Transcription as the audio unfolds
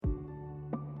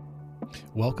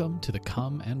Welcome to the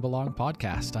Come and Belong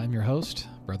podcast. I'm your host,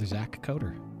 Brother Zach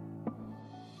Coder.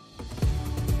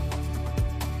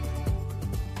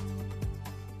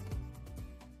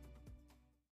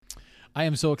 I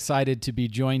am so excited to be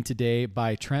joined today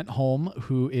by Trent Holm,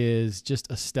 who is just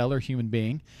a stellar human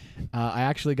being. I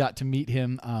actually got to meet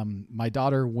him. My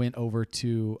daughter went over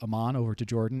to Amman, over to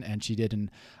Jordan, and she did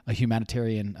a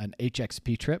humanitarian, an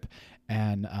HXP trip.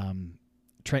 And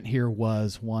Trent here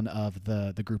was one of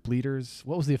the group leaders.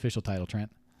 What was the official title,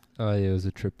 Trent? Oh, yeah, it was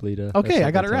a trip leader. Okay,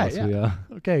 I got it right. Yeah.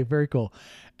 Okay, very cool.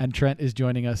 And Trent is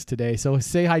joining us today. So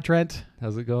say hi, Trent.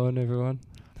 How's it going, everyone?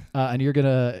 And you're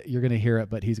gonna hear it,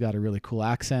 but he's got a really cool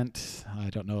accent. I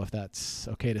don't know if that's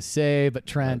okay to say, but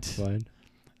Trent, That's fine.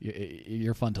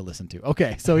 You're fun to listen to.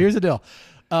 Okay, so here's the deal.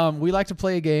 We like to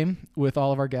play a game with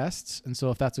all of our guests, and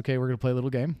so if that's okay, we're gonna play a little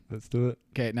game. Let's do it.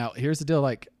 Okay, now here's the deal.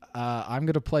 I'm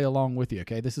gonna play along with you.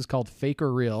 Okay, this is called Fake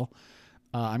or Real.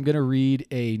 I'm gonna read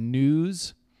a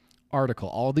news article.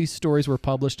 All these stories were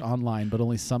published online, but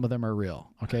only some of them are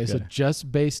real. Okay. So just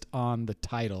based on the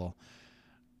title,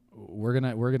 we're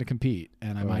gonna compete,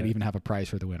 and I might even have a prize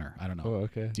for the winner. I don't know. Oh,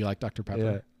 okay. Do you like Dr. Pepper?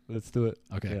 Yeah, let's do it.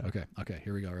 Okay. Yeah. Okay.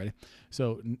 Here we go. Ready?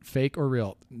 So, fake or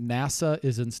real? NASA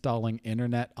is installing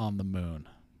internet on the moon.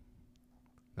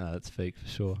 Nah, that's fake for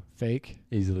sure. Fake?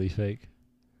 Easily fake.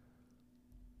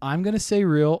 I'm gonna say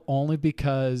real only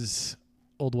because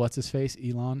old what's his face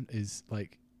Elon is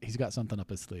like he's got something up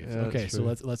his sleeve. Yeah, okay, that's so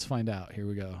true. let's find out. Here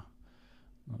we go.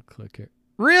 I'll click here.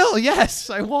 Real? Yes,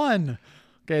 I won.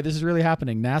 Okay, this is really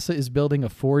happening. NASA is building a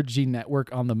 4G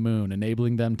network on the moon,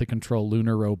 enabling them to control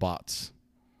lunar robots.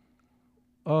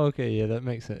 Oh, okay. Yeah, that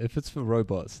makes sense. If it's for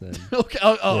robots, then. Okay.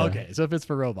 Yeah. Okay. So if it's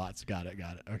for robots, got it.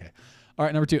 Okay. All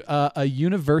right. Number 2. A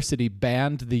university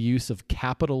banned the use of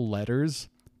capital letters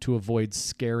to avoid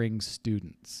scaring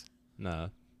students. Nah,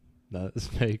 that's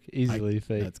fake. Easily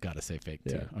fake. That's got to say fake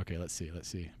too. Yeah. Okay. Let's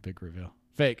see. Big reveal.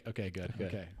 Fake. Okay. Good.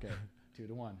 Okay.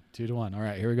 2-1. All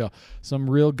right. Here we go. Some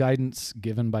real guidance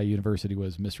given by university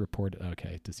was misreported.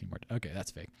 Okay. To see more. Okay. That's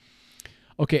fake.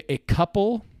 Okay. A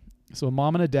couple. So a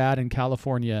mom and a dad in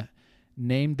California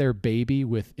named their baby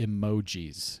with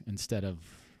emojis instead of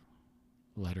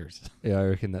letters. Yeah, I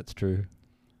reckon that's true.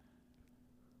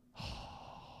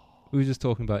 We were just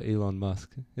talking about Elon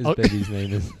Musk. His baby's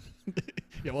name is.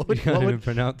 Yeah, You can't even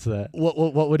pronounce that. What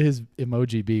would his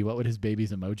emoji be? What would his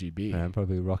baby's emoji be?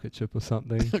 Probably a rocket ship or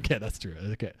something. Okay, that's true.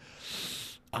 Okay,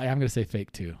 I'm gonna say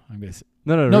fake too. I'm gonna say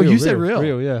No, no. real, You said real.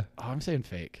 Real, yeah. Oh, I'm saying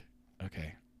fake.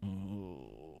 Okay.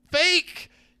 Fake.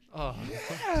 Oh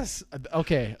yes.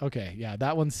 Okay. Yeah,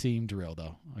 that one seemed real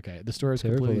though. Okay, the story is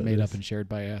completely made up and shared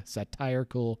by a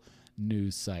satirical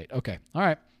news site. Okay. All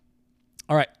right.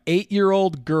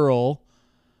 8-year-old girl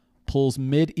pulls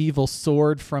medieval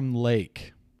sword from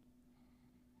lake.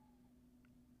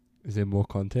 Is there more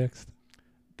context?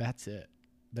 That's it.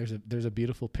 There's a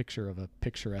beautiful picture of a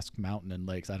picturesque mountain and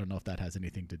lakes. I don't know if that has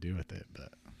anything to do with it,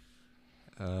 but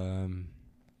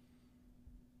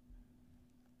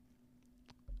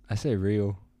I say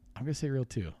real. I'm gonna say real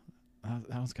too.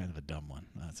 That was kind of a dumb one.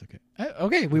 That's okay.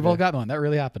 Okay, we've all got one. That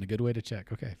really happened. A good way to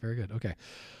check. Okay, very good. Okay,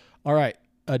 all right.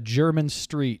 A German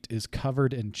street is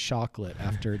covered in chocolate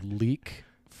after leak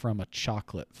from a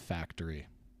chocolate factory.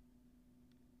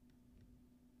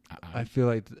 I feel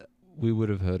like we would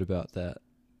have heard about that.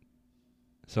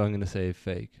 So I'm going to say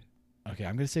fake. Okay,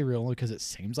 I'm going to say real only because it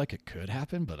seems like it could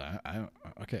happen, but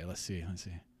okay, let's see.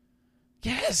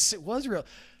 Yes, it was real.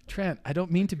 Trent, I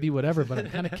don't mean to be whatever, but I'm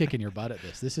kind of kicking your butt at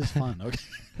this. This is fun.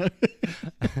 Okay.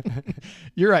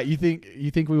 You're right. You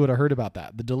think we would have heard about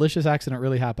that. The delicious accident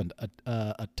really happened.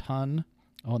 A ton,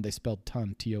 and they spelled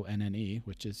ton, Tonne,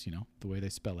 which is, the way they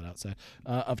spell it outside,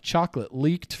 of chocolate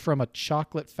leaked from a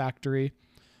chocolate factory.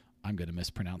 I'm going to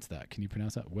mispronounce that. Can you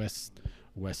pronounce that?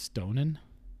 Westonen?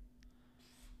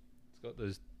 It's got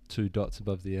those 2 dots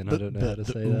above the end. I don't know how to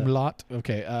say that. Umlaut.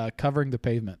 Okay. Covering the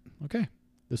pavement. Okay.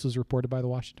 This was reported by the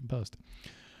Washington Post.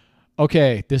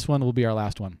 Okay. This one will be our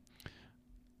last one.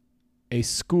 A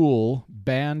school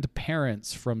banned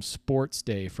parents from sports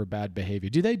day for bad behavior.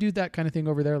 Do they do that kind of thing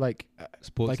over there? Like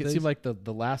sports like days? It seemed like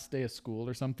the last day of school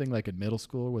or something, like in middle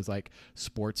school, was like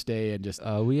sports day and just.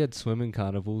 We had swimming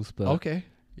carnivals, but okay.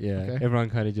 Yeah, okay. Everyone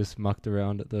kind of just mucked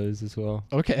around at those as well.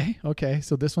 Okay.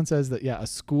 So this one says that a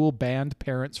school banned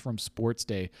parents from sports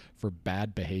day for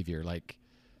bad behavior. Like,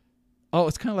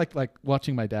 it's kind of like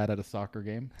watching my dad at a soccer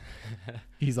game.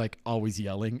 He's like always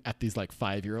yelling at these like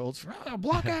 5-year-olds,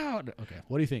 block out. Okay,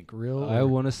 what do you think? Real? I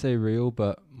want to say real,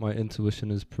 but my intuition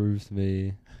has proved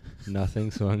me nothing,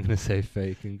 so I'm going to say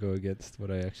fake and go against what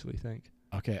I actually think.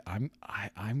 Okay, I'm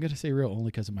going to say real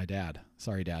only because of my dad.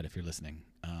 Sorry, Dad, if you're listening.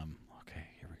 Okay,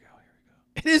 here we go.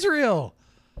 It is real.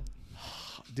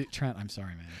 Dude, Trent, I'm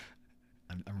sorry, man.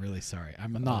 I'm really sorry.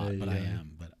 I'm not, but I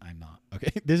am. But I'm not.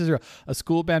 Okay, this is real. A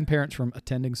school banned parents from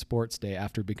attending sports day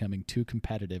after becoming too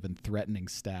competitive and threatening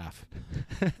staff.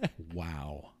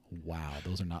 Wow.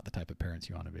 Those are not the type of parents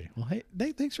you want to be. Well, hey,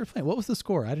 thanks for playing. What was the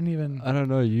score? I don't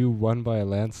know. You won by a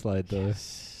landslide, though.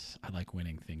 Yes. I like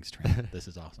winning things, Trent. This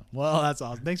is awesome. Well, that's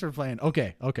awesome. Thanks for playing.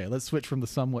 Okay. Let's switch from the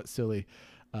somewhat silly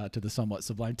to the somewhat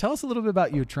sublime. Tell us a little bit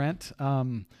about you, Trent.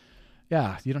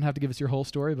 Yeah, you don't have to give us your whole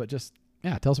story, but just,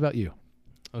 tell us about you.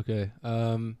 Okay.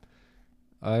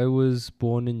 I was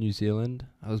born in New Zealand.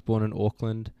 I was born in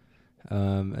Auckland,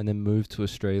 and then moved to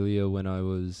Australia when I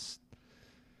was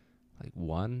like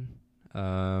 1.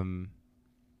 And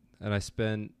I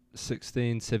spent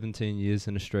 16, 17 years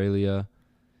in Australia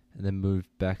and then moved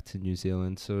back to New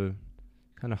Zealand. So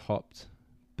kind of hopped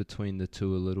between the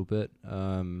two a little bit.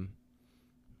 And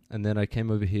then I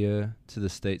came over here to the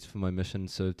States for my mission,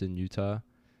 served in Utah,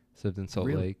 served in Salt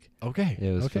Lake. Okay. Yeah,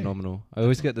 it was phenomenal. I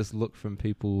always get this look from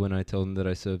people when I tell them that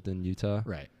I served in Utah.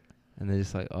 Right. And they're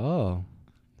just like, oh,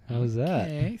 how was that?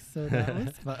 Okay, so that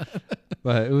was fun.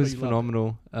 But it was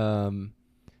phenomenal. And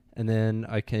then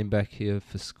I came back here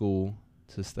for school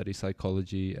to study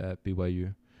psychology at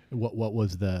BYU. What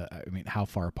was how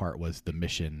far apart was the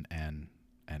mission and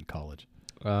college?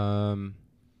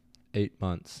 8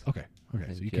 months. Okay.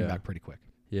 So you came back pretty quick.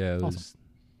 Yeah, it awesome. was.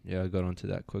 Yeah, I got onto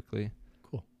that quickly.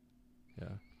 Cool. Yeah.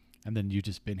 And then you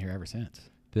just been here ever since.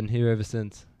 Been here ever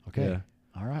since. Okay. Yeah.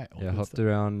 All right. Well, hopped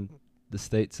around the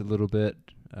States a little bit.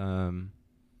 But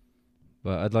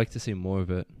I'd like to see more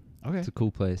of it. Okay. It's a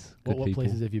cool place. What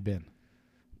places have you been?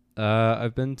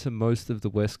 I've been to most of the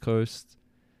West Coast.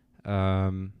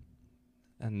 And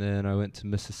then I went to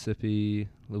Mississippi,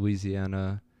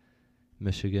 Louisiana,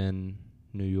 Michigan,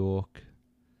 New York.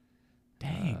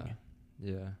 Dang.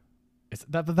 Yeah.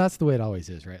 That's the way it always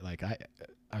is, right? Like I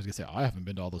was gonna say I haven't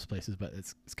been to all those places, but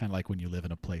it's kind of like when you live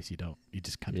in a place you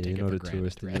just kind of take it for granted. You're not a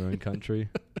tourist in your own country.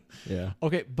 Yeah.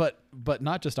 Okay, but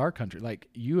not just our country. Like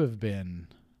you have been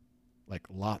like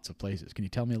lots of places. Can you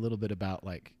tell me a little bit about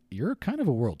like you're kind of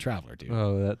a world traveler, dude?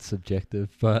 Oh, that's subjective,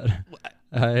 but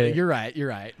you're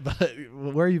right. But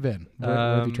where have you been? Where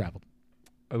have you traveled?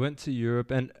 I went to Europe,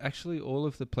 and actually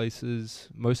most of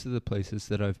the places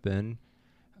that I've been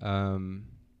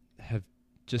have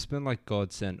just been like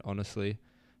God sent, honestly.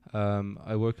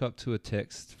 I woke up to a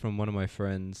text from one of my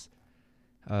friends.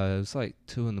 It was like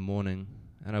 2 a.m,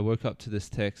 and I woke up to this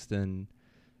text, and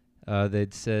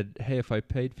they'd said, "Hey, if I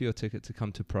paid for your ticket to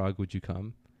come to Prague, would you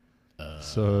come?"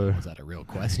 So was that a real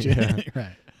question? Yeah.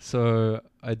 Right. So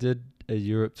I did a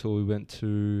Europe tour. We went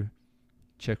to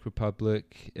Czech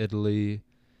Republic, Italy,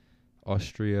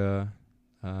 Austria,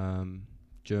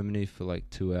 Germany for like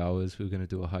 2 hours. We were going to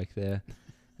do a hike there.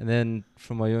 And then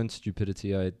from my own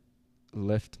stupidity, I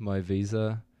left my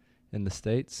visa in the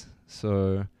States.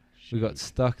 So we got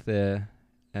stuck there,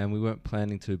 and we weren't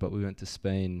planning to, but we went to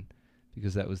Spain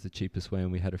because that was the cheapest way,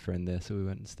 and we had a friend there, so we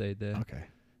went and stayed there. Okay.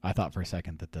 I thought for a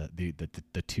second that the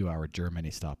 2-hour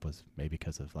Germany stop was maybe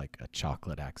because of like a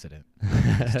chocolate accident.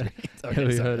 Okay,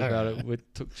 we heard about it. We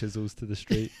took chisels to the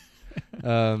street.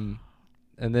 And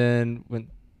then went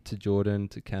to Jordan,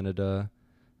 to Canada.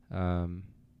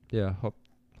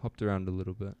 Hopped around a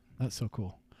little bit. That's so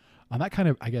cool. That kind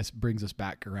of, I guess, brings us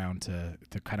back around to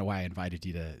kind of why I invited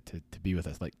you to be with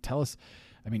us. Like, tell us,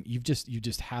 I mean, you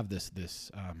just have this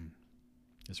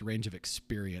range of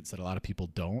experience that a lot of people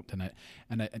don't.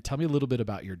 And tell me a little bit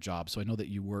about your job. So I know that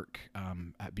you work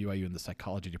at BYU in the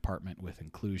psychology department with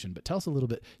inclusion, but tell us a little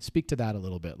bit, speak to that a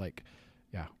little bit, like,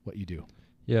 what you do.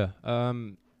 Yeah.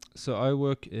 So I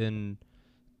work in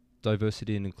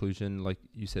diversity and inclusion, like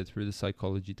you said, through the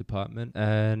psychology department.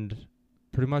 And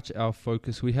pretty much our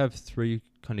focus, we have 3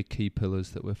 kind of key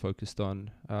pillars that we're focused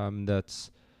on.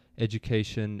 That's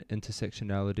education,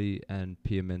 intersectionality, and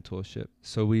peer mentorship.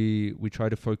 So we try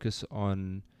to focus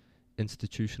on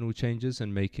institutional changes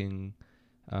and making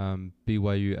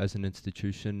BYU as an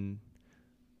institution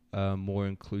a more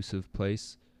inclusive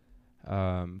place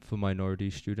for minority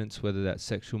students, whether that's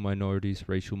sexual minorities,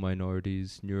 racial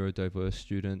minorities, neurodiverse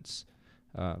students,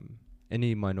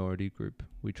 any minority group.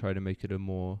 We try to make it a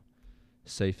more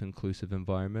safe, inclusive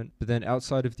environment. But then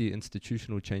outside of the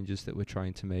institutional changes that we're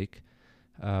trying to make,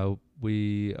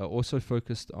 we are also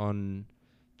focused on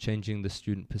changing the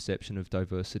student perception of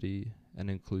diversity and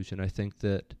inclusion. I think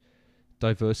that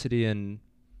diversity and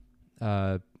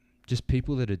just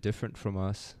people that are different from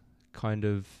us kind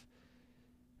of,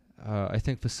 I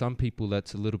think for some people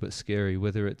that's a little bit scary,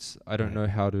 whether it's, I don't know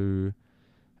how to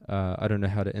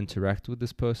interact with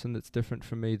this person that's different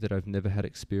from me, that I've never had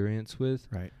experience with.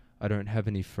 Right. I don't have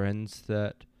any friends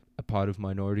that are part of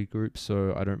minority groups,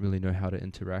 so I don't really know how to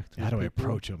interact with How do I people.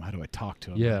 approach them? How do I talk to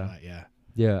them? Yeah. Yeah.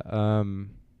 Yeah.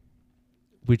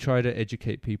 We try to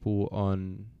educate people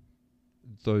on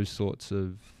those sorts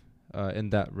of, in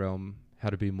that realm, how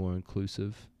to be more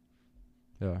inclusive.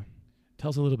 Yeah. Tell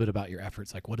us a little bit about your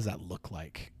efforts. Like, what does that look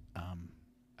like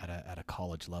at a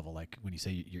college level? Like when you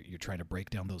say you're trying to break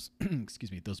down those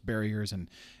excuse me, those barriers and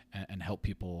help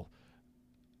people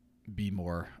be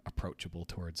more approachable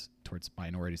towards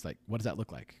minorities. Like, what does that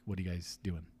look like? What are you guys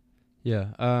doing?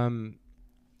 Yeah.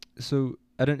 So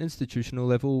at an institutional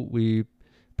level, we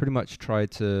pretty much try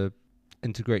to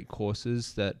integrate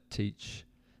courses that teach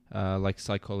like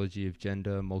psychology of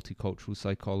gender, multicultural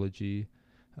psychology.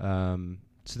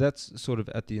 So that's sort of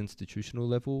at the institutional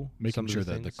level. Making sure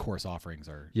that the course offerings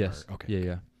are... Yes. Okay.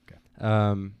 Yeah. Okay.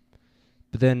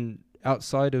 But then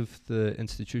outside of the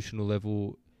institutional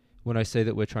level, when I say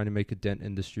that we're trying to make a dent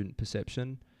in the student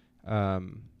perception,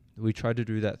 we try to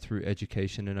do that through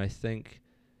education. And I think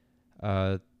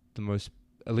the most,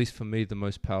 at least for me, the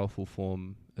most powerful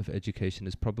form of education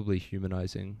is probably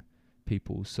humanizing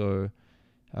people. So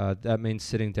that means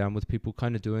sitting down with people,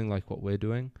 kind of doing like what we're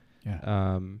doing.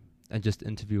 Yeah. And just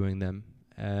interviewing them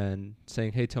and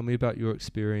saying, hey, tell me about your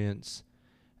experience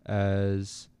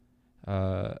as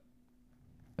a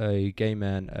gay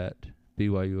man at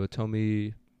BYU, or tell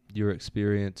me your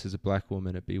experience as a black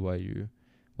woman at BYU.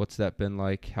 What's that been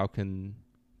like? Do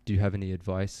you have any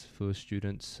advice for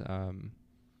students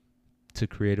to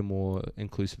create a more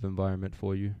inclusive environment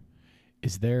for you?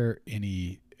 Is there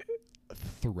any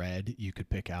thread you could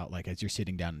pick out, like as you're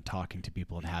sitting down and talking to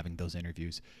people and having those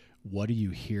interviews, what are you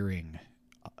hearing?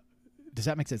 Does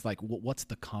that make sense? Like, what's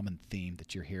the common theme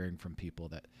that you're hearing from people?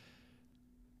 That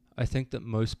I think that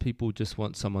most people just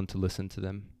want someone to listen to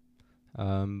them.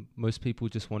 Most people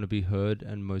just want to be heard,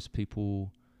 and most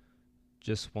people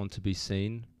just want to be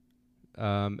seen.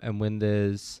 And when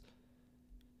there's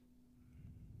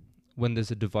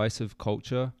a divisive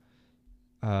culture,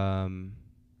 then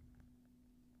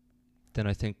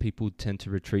I think people tend to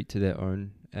retreat to their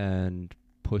own and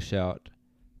push out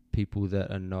people that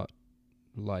are not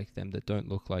like them, that don't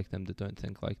look like them, that don't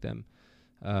think like them.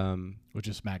 which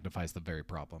just magnifies the very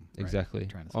problem. Exactly.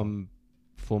 Right?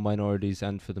 For minorities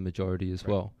and for the majority as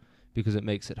well, because it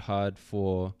makes it hard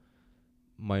for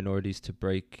minorities to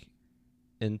break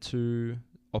into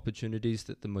opportunities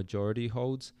that the majority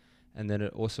holds, and then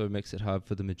it also makes it hard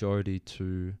for the majority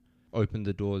to open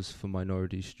the doors for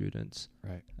minority students.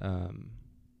 Right.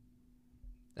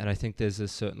 And I think there's a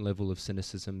certain level of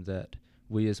cynicism that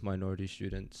we as minority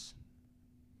students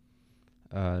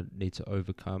need to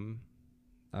overcome.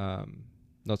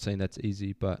 Not saying that's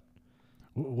easy, but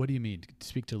What do you mean?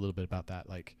 Speak to a little bit about that.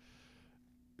 Like,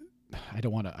 I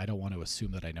don't want to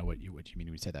assume that I know what you mean when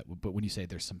you say that. But when you say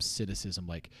there's some cynicism,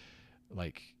 like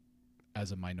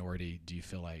as a minority, do you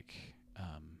feel like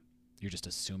you're just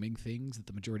assuming things that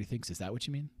the majority thinks? Is that what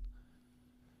you mean?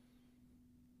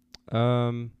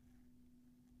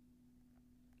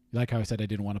 Like how I said I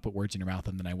didn't want to put words in your mouth,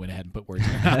 and then I went ahead and put words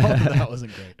in your mouth. That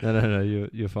wasn't great. No,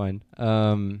 you're fine.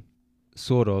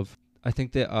 Sort of. I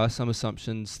think there are some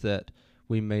assumptions that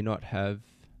we may not have.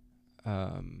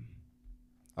 I'll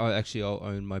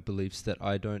own my beliefs that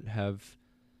I don't have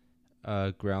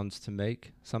grounds to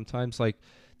make sometimes. Like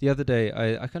the other day,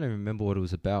 I can't even remember what it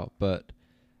was about, but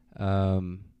I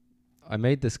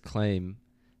made this claim,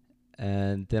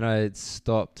 and then I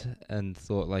stopped and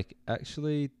thought, like,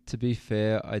 actually, to be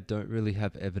fair, I don't really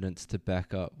have evidence to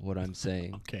back up what I'm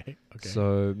saying. Okay.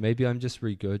 So maybe I'm just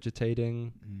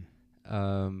regurgitating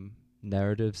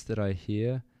narratives that I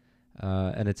hear,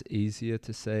 and it's easier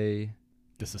to say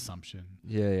this assumption.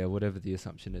 Yeah, whatever the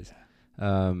assumption is.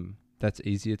 That's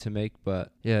easier to make,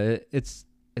 but yeah, it's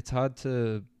hard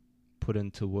to put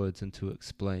into words and to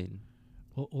explain.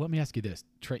 Well, let me ask you this.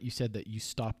 Trent, you said that you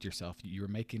stopped yourself. You were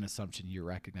making an assumption. You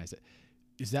recognize it.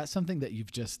 Is that something that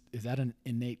is that an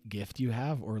innate gift you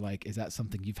have, or like, is that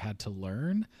something you've had to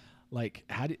learn? Like,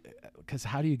 how do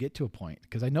you get to a point?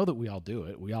 Because I know that we all do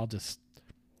it. We all just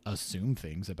assume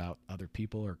things about other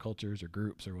people or cultures or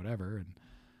groups or whatever. And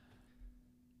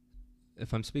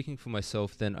if I'm speaking for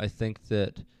myself, then I think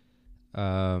that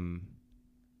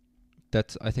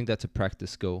that's a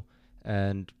practice skill,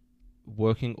 and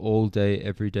working all day,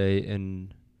 every day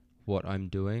in what I'm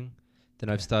doing, then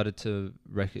I've started to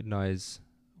recognize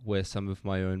where some of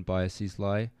my own biases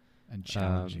lie, and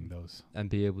challenging those, and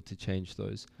be able to change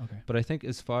those. Okay. But I think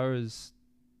as far as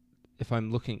if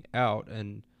I'm looking out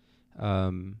and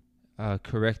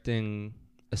correcting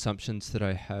assumptions that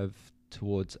I have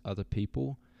towards other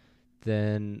people,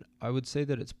 then I would say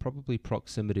that it's probably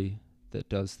proximity that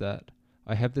does that.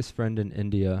 I have this friend in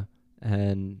India,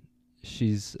 and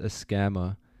she's a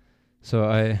scammer. So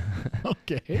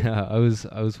Okay. yeah, I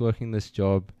was working this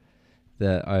job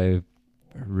that I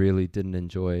really didn't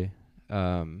enjoy,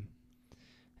 and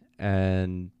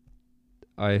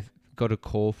I got a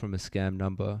call from a scam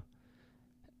number,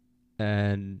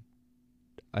 and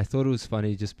I thought it was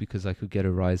funny just because I could get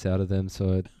a rise out of them.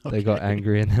 So they got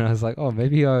angry, and then I was like, oh,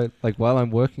 maybe while I'm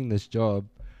working this job,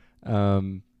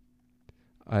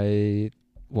 I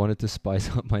wanted to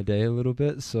spice up my day a little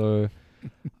bit. So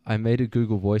I made a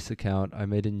Google Voice account. I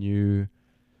made a new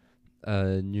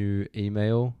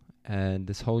email and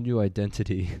this whole new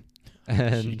identity.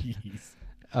 And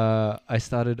I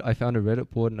found a Reddit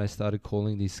board and I started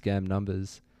calling these scam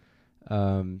numbers.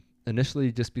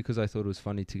 Initially just because I thought it was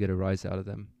funny to get a rise out of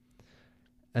them.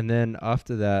 And then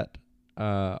after that,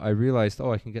 I realized,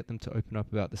 I can get them to open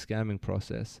up about the scamming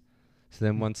process. So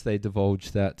then once they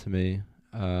divulged that to me,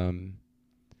 I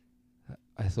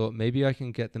thought maybe I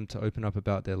can get them to open up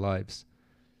about their lives.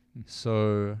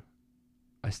 So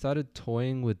I started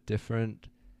toying with different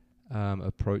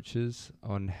approaches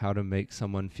on how to make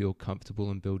someone feel comfortable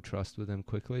and build trust with them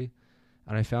quickly.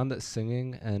 And I found that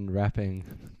singing and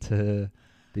rapping to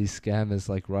these scammers,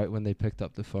 like right when they picked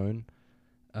up the phone,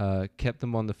 kept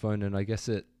them on the phone, and I guess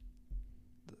it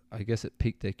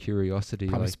piqued their curiosity.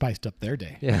 Probably like, spiced up their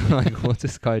day. Yeah, like what's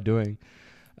this guy doing?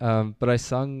 But I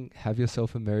sung "Have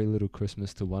Yourself a Merry Little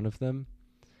Christmas" to one of them.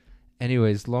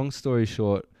 Anyways, long story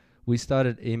short, we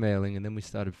started emailing and then we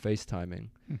started FaceTiming.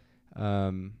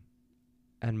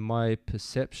 And my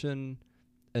perception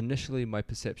of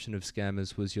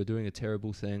scammers was, you're doing a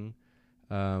terrible thing.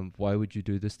 Why would you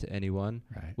do this to anyone?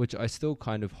 Right. Which I still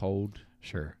kind of hold.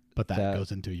 Sure. But that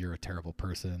goes into you're a terrible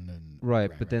person. And right.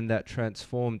 Then that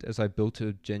transformed as I built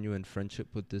a genuine friendship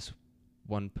with this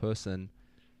one person.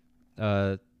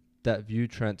 That view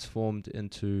transformed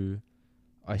into,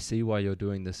 I see why you're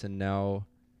doing this, and now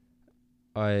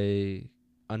I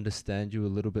understand you a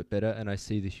little bit better, and I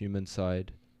see the human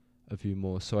side of you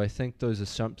more. So I think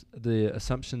the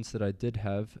assumptions that I did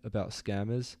have about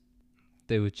scammers,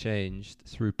 they were changed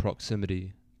through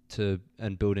proximity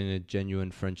and building a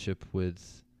genuine friendship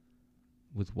with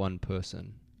one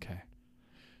person. Okay.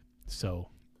 So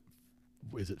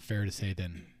is it fair to say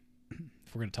then,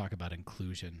 if we're going to talk about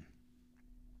inclusion,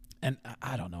 and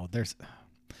I don't know,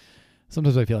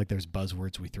 sometimes I feel like there's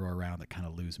buzzwords we throw around that kind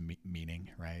of lose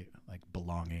meaning, right? Like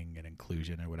belonging and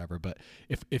inclusion or whatever. But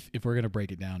if we're going to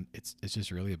break it down, it's just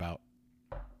really about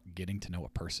getting to know a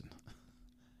person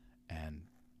and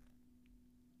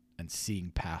seeing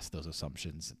past those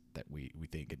assumptions that we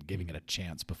think, and giving it a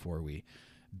chance before we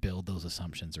build those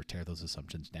assumptions or tear those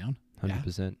assumptions down.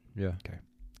 100%. Yeah. Okay,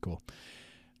 cool.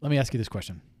 Let me ask you this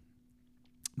question.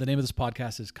 The name of this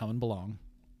podcast is Come and Belong.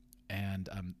 And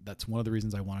that's one of the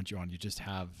reasons I wanted you on. You just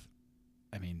have,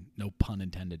 no pun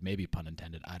intended, maybe pun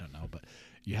intended, I don't know, but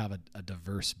you have a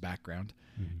diverse background.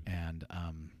 Mm-hmm. And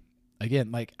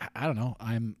again, like, I don't know,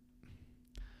 I'm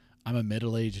a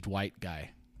middle-aged white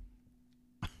guy,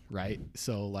 right?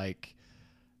 So like,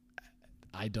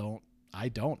 I don't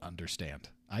understand.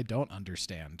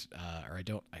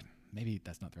 Maybe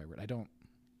that's not the right word.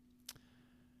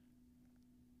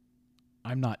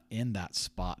 I'm not in that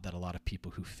spot that a lot of people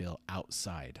who feel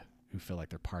outside, who feel like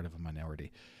they're part of a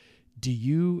minority.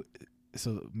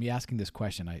 So me asking this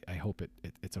question, I hope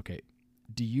it's okay.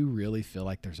 Do you really feel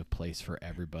like there's a place for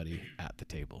everybody at the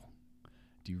table?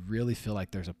 Do you really feel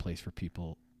like there's a place for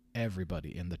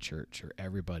everybody in the church, or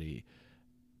everybody?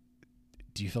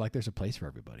 Do you feel like there's a place for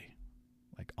everybody?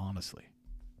 Like, honestly.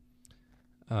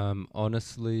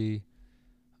 Honestly,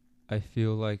 I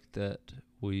feel like that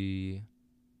we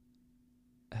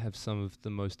have some of the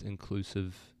most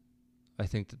inclusive. I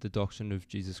think that the Doctrine of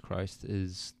Jesus Christ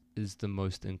is the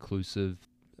most inclusive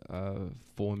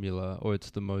formula, or it's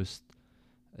the most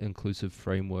inclusive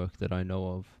framework that I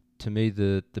know of. To me,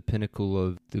 the pinnacle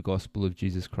of the gospel of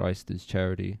Jesus Christ is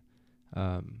charity,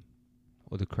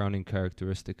 or the crowning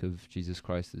characteristic of Jesus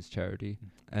Christ is charity.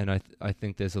 And I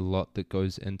think there's a lot that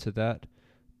goes into that,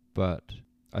 but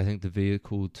I think the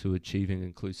vehicle to achieving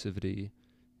inclusivity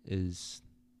is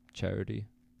charity.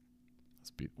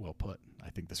 That's well put.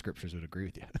 I think the scriptures would agree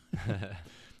with you.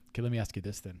 Okay, let me ask you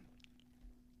this then.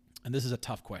 And this is a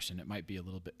tough question. It might be a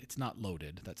little bit, it's not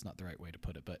loaded. That's not the right way to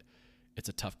put it, but it's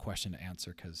a tough question to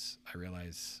answer because I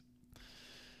realize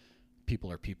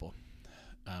people are people.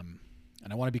 And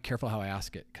I want to be careful how I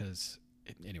ask it because,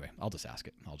 anyway, I'll just ask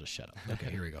it. I'll just shut up. Okay,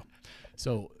 here we go.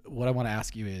 So what I want to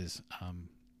ask you is,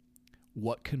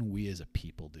 what can we as a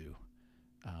people do,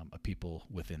 a people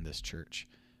within this church?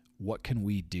 What can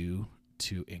we do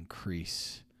to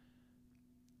increase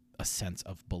a sense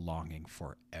of belonging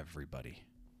for everybody.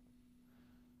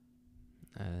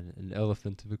 And an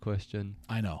elephant of a question.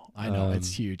 I know,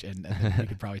 it's huge, and we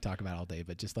could probably talk about it all day.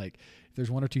 But just like, if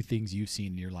there's one or two things you've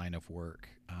seen in your line of work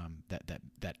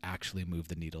that actually move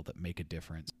the needle, that make a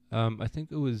difference. I think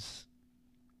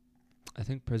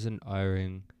President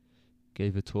Eyring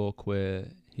gave a talk where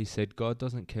he said God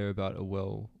doesn't care about a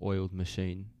well-oiled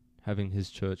machine, having his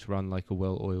church run like a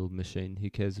well-oiled machine. He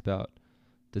cares about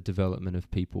the development of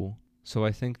people. So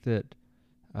I think that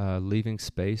leaving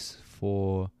space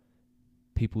for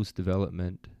people's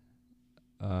development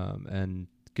and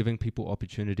giving people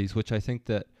opportunities, which I think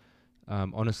that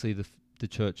honestly the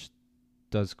church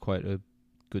does quite a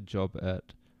good job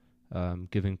at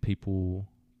giving people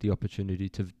the opportunity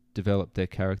to develop their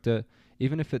character,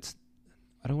 even if it's,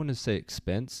 I don't want to say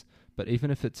expense, but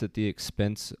even if it's at the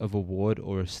expense of a ward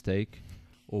or a stake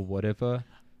or whatever,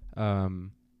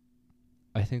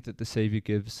 I think that the Savior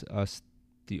gives us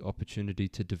the opportunity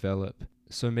to develop.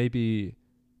 So maybe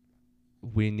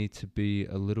we need to be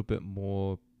a little bit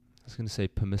more, I was going to say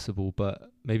permissible,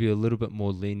 but maybe a little bit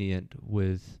more lenient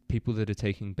with people that are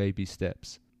taking baby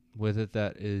steps, whether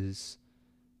that is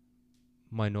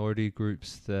minority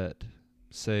groups that,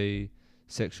 say,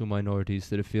 sexual minorities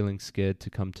that are feeling scared to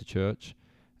come to church,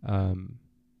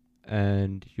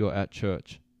 and you're at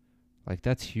church. Like,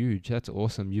 that's huge. That's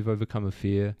awesome. You've overcome a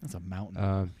fear. That's a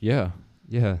mountain. Yeah.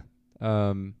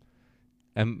 And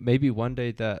maybe one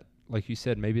day that, like you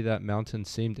said, maybe that mountain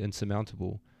seemed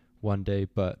insurmountable one day,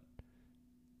 but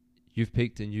you've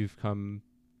peaked and you've come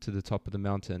to the top of the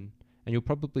mountain, and you'll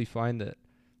probably find that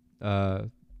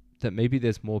that maybe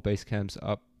there's more base camps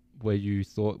up where you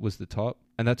thought was the top,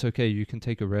 and that's okay. You can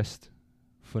take a rest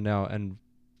for now, and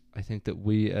I think that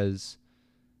we as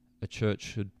a church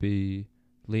should be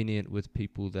lenient with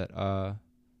people that are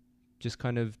just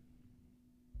kind of,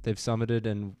 they've summited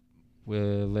and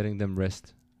we're letting them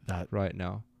rest right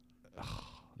now. Oh,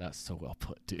 that's so well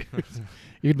put, dude. You're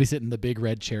going to be sitting in the big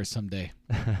red chair someday.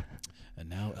 And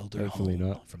now Elder Hopefully Hall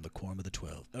not. from the Quorum of the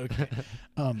 12. Okay.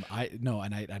 I'm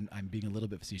being a little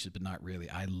bit facetious, but not really.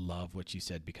 I love what you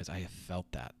said, because I have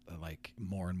felt that like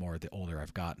more and more the older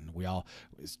I've gotten. We all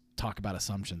talk about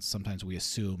assumptions. Sometimes we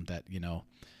assume that,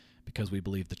 because we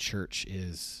believe the church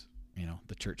is,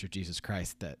 the Church of Jesus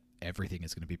Christ, that everything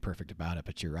is going to be perfect about it.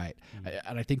 But you're right.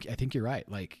 Mm. I think you're right.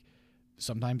 Like,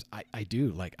 sometimes I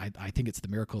do. Like, I think it's the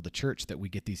miracle of the church that we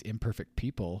get these imperfect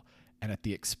people, and at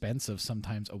the expense of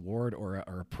sometimes a ward or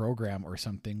a program or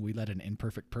something, we let an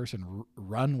imperfect person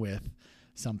run with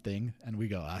something, and we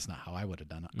go, that's not how I would have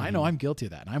done it. Mm-hmm. I know I'm guilty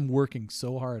of that, and I'm working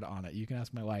so hard on it. You can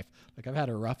ask my wife. Like, I've had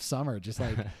a rough summer, just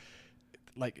like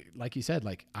like you said,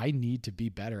 like, I need to be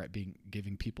better at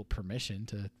giving people permission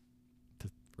to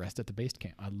rest at the base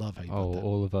camp. I love how you put that.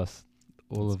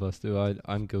 All of us do.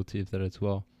 I'm guilty of that as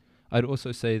well. I'd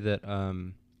also say that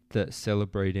that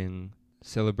celebrating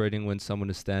when someone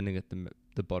is standing at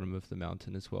the bottom of the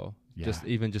mountain as well. Yeah.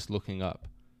 Just looking up.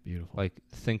 Beautiful. Like,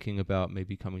 thinking about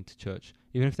maybe coming to church.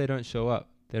 Even if they don't show up,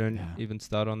 they don't even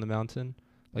start on the mountain.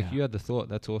 Like, you had the thought,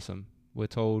 that's awesome. We're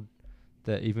told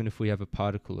that even if we have a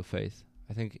particle of faith,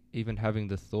 I think even having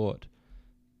the thought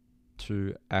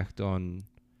to act on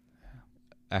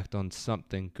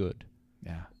something good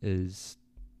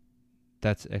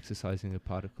that's exercising a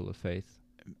particle of faith.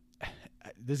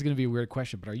 This is going to be a weird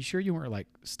question, but are you sure you weren't like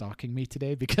stalking me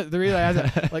today? Because the reason I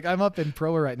asked that, like, I'm up in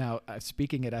Proa right now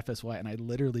speaking at FSY, and I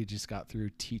literally just got through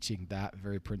teaching that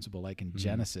very principle. Like, in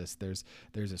Genesis, there's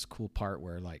this cool part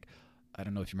where, like, I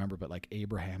don't know if you remember, but like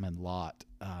Abraham and Lot's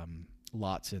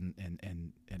in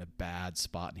a bad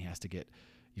spot, and he has to get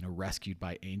rescued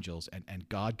by angels, and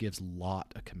God gives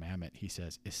Lot a commandment. He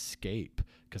says, escape,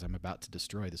 because I'm about to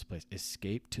destroy this place.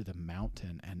 Escape to the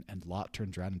mountain. And Lot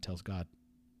turns around and tells God,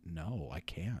 no, I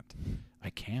can't.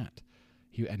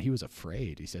 He was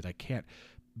afraid. He said, I can't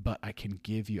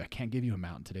give you a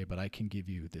mountain today, but I can give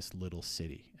you this little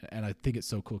city. And I think it's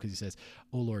so cool, because he says,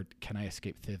 oh Lord, can I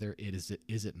escape thither? Is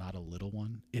it not a little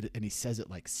one? And he says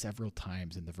it like several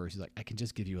times in the verse. He's like, I can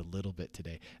just give you a little bit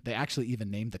today. They actually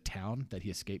even named the town that he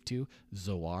escaped to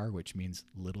Zoar, which means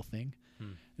little thing.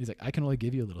 And he's like, I can only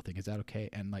give you a little thing. Is that okay?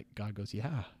 And like, God goes,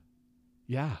 yeah,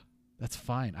 that's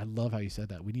fine. I love how you said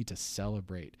that. We need to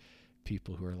celebrate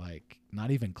people who are like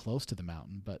not even close to the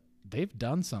mountain, but they've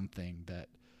done something that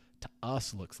to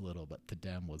us looks little, but to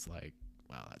them was like,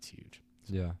 wow, that's huge.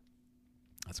 So yeah,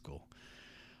 that's cool.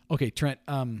 Okay, Trent,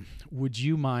 would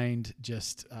you mind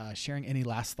just sharing any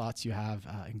last thoughts you have,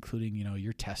 including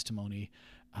your testimony,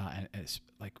 and it's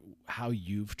like how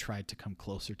you've tried to come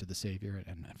closer to the Savior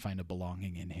and find a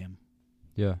belonging in Him?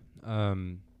 Yeah,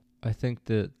 I think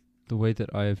that the way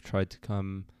that I have tried to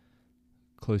come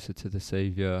closer to the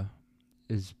Savior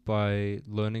is by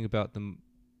learning about the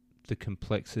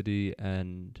complexity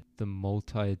and the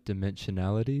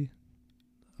multi-dimensionality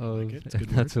of, like it. It's a if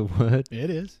good that's a word. It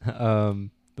is.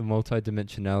 The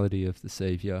multi-dimensionality of the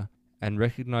Savior, and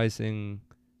recognizing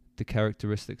the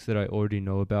characteristics that I already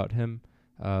know about him.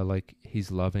 Like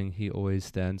he's loving, he always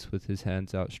stands with his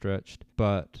hands outstretched,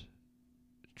 but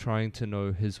trying to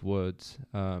know his words,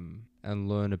 and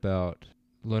learn about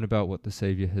what the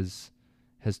Savior has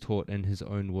taught in his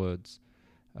own words.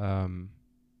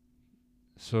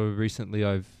 So recently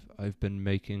I've been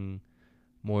making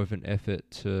more of an effort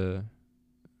to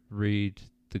read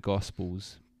the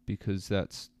Gospels, because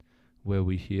that's where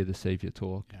we hear the Savior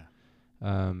talk. Yeah.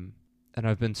 And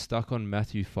I've been stuck on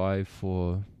Matthew 5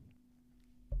 for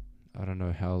I don't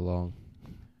know how long.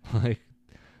 Like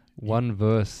one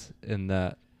verse in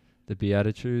that, the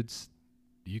Beatitudes.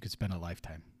 You could spend a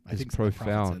lifetime. I Is think the prophet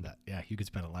profound. said that. Yeah, you could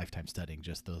spend a lifetime studying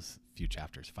just those few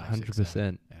chapters. 5, 6, 100%.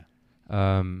 7.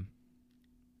 Yeah.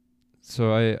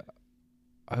 So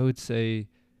I would say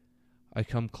I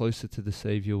come closer to the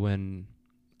Savior when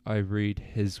I read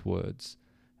his words.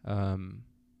 And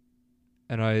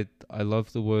I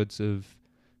love the words of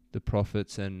the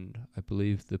prophets, and I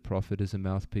believe the prophet is a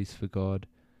mouthpiece for God.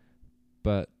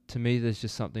 But to me, there's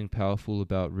just something powerful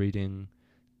about reading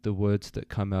the words that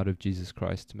come out of Jesus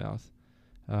Christ's mouth.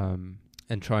 And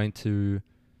trying to,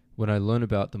 when I learn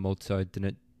about the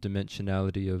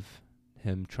multi-dimensionality of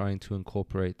him, trying to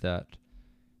incorporate that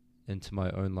into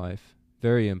my own life,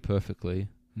 very imperfectly,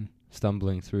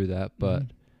 stumbling through that,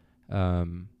 but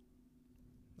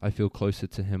I feel closer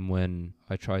to him when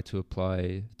I try to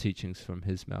apply teachings from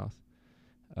his mouth.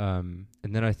 And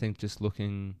then I think just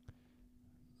looking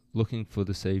for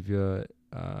the Savior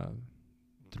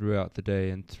throughout the day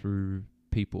and through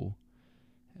people,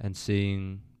 and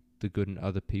seeing the good in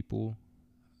other people,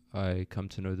 I come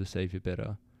to know the Savior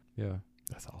better. Yeah.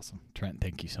 That's awesome. Trent,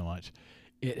 thank you so much.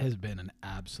 It has been an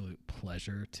absolute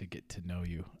pleasure to get to know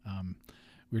you.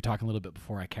 We were talking a little bit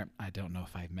before. I don't know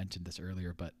if I mentioned this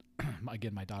earlier, but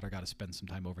again, my daughter got to spend some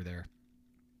time over there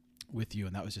with you,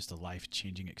 and that was just a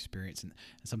life-changing experience. And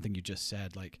something you just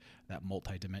said, like that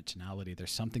multidimensionality,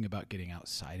 there's something about getting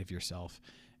outside of yourself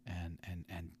and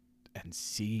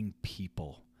seeing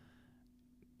people,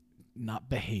 not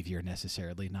behavior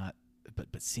necessarily,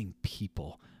 but seeing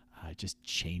people just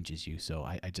changes you. So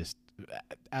I just,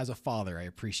 as a father, I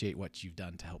appreciate what you've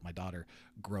done to help my daughter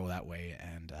grow that way.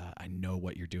 And I know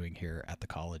what you're doing here at the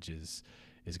college is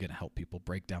going to help people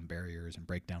break down barriers and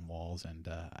break down walls. And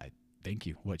I thank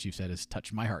you. What you've said has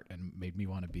touched my heart and made me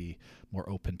want to be more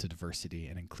open to diversity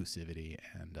and inclusivity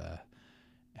and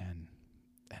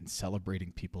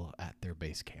celebrating people at their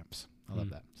base camps. I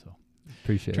love that. So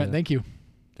appreciate Trent, it. thank you.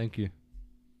 Thank you.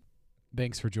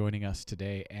 Thanks for joining us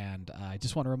today. And I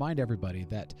just want to remind everybody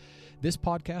that this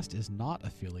podcast is not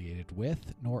affiliated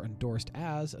with nor endorsed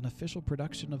as an official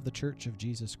production of the Church of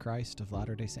Jesus Christ of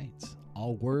Latter-day Saints.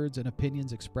 All words and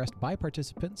opinions expressed by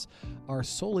participants are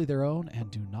solely their own and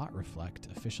do not reflect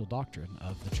official doctrine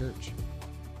of the church.